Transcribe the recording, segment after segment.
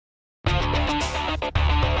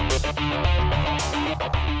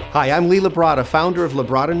Hi, I'm Labrada, founder of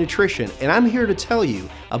Labrada Nutrition, and I'm here to tell you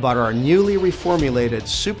about our newly reformulated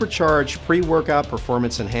SuperCharge pre-workout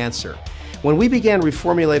performance enhancer. When we began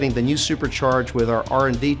reformulating the new SuperCharge with our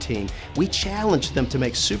R&D team, we challenged them to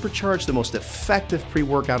make SuperCharge the most effective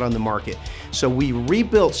pre-workout on the market. So we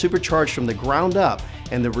rebuilt SuperCharge from the ground up,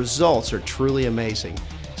 and the results are truly amazing.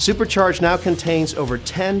 SuperCharge now contains over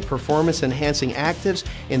 10 performance-enhancing actives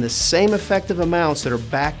in the same effective amounts that are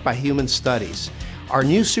backed by human studies. Our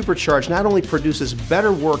new SuperCharge not only produces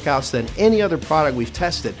better workouts than any other product we've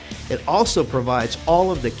tested, it also provides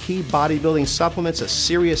all of the key bodybuilding supplements a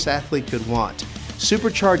serious athlete could want.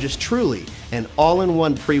 SuperCharge is truly an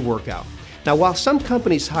all-in-one pre-workout. Now, while some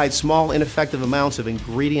companies hide small, ineffective amounts of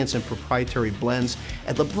ingredients in proprietary blends,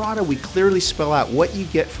 at Labrada we clearly spell out what you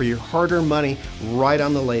get for your hard-earned money right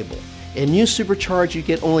on the label. In new SuperCharge, you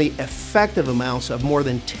get only effective amounts of more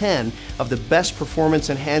than 10 of the best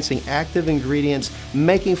performance-enhancing active ingredients,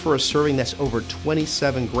 making for a serving that's over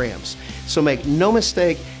 27 grams. So make no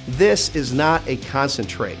mistake, this is not a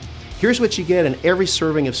concentrate. Here's what you get in every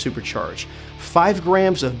serving of SuperCharge. 5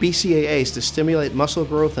 grams of BCAAs to stimulate muscle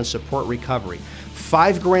growth and support recovery.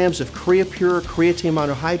 5 grams of CreaPure creatine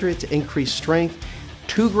monohydrate to increase strength.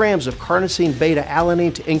 2 grams of carnosine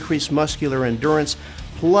beta-alanine to increase muscular endurance.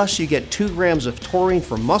 Plus, you get 2 grams of taurine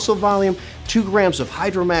for muscle volume, 2 grams of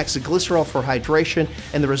Hydromax glycerol for hydration,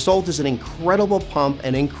 and the result is an incredible pump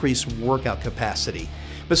and increased workout capacity.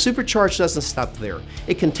 But SuperCharge doesn't stop there.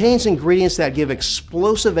 It contains ingredients that give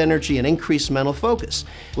explosive energy and increased mental focus,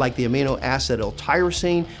 like the amino acid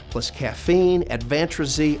L-tyrosine, plus caffeine,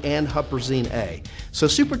 Advantrazine, and Huperzine A. So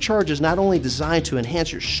SuperCharge is not only designed to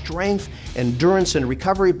enhance your strength, endurance, and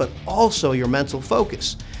recovery, but also your mental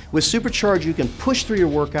focus. With SuperCharge, you can push through your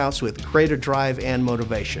workouts with greater drive and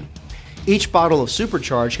motivation. Each bottle of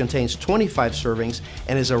SuperCharge contains 25 servings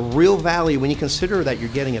and is a real value when you consider that you're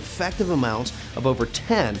getting effective amounts of over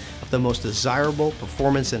 10 of the most desirable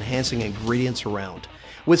performance-enhancing ingredients around.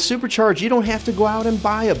 With SuperCharge, you don't have to go out and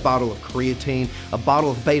buy a bottle of creatine, a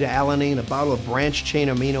bottle of beta-alanine, a bottle of branched-chain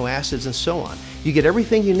amino acids, and so on. You get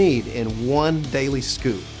everything you need in one daily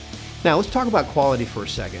scoop. Now, let's talk about quality for a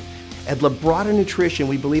second. At Labrada Nutrition,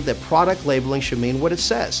 we believe that product labeling should mean what it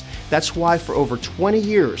says. That's why for over 20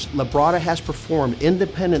 years, Labrada has performed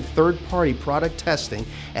independent third-party product testing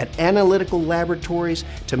at analytical laboratories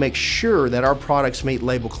to make sure that our products meet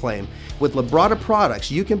label claim. With Labrada products,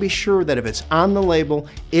 you can be sure that if it's on the label,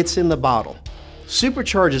 it's in the bottle.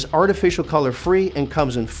 SuperCharge is artificial color-free and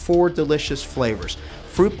comes in 4 delicious flavors: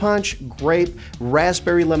 fruit punch, grape,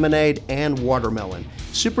 raspberry lemonade, and watermelon.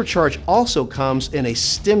 SuperCharge also comes in a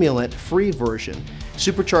stimulant-free version.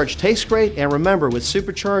 SuperCharge tastes great, and remember, with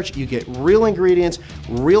SuperCharge, you get real ingredients,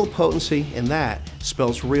 real potency, and that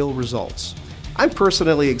spells real results. I'm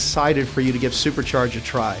personally excited for you to give SuperCharge a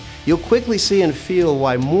try. You'll quickly see and feel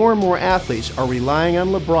why more and more athletes are relying on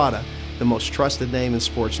Labrada, the most trusted name in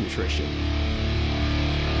sports nutrition.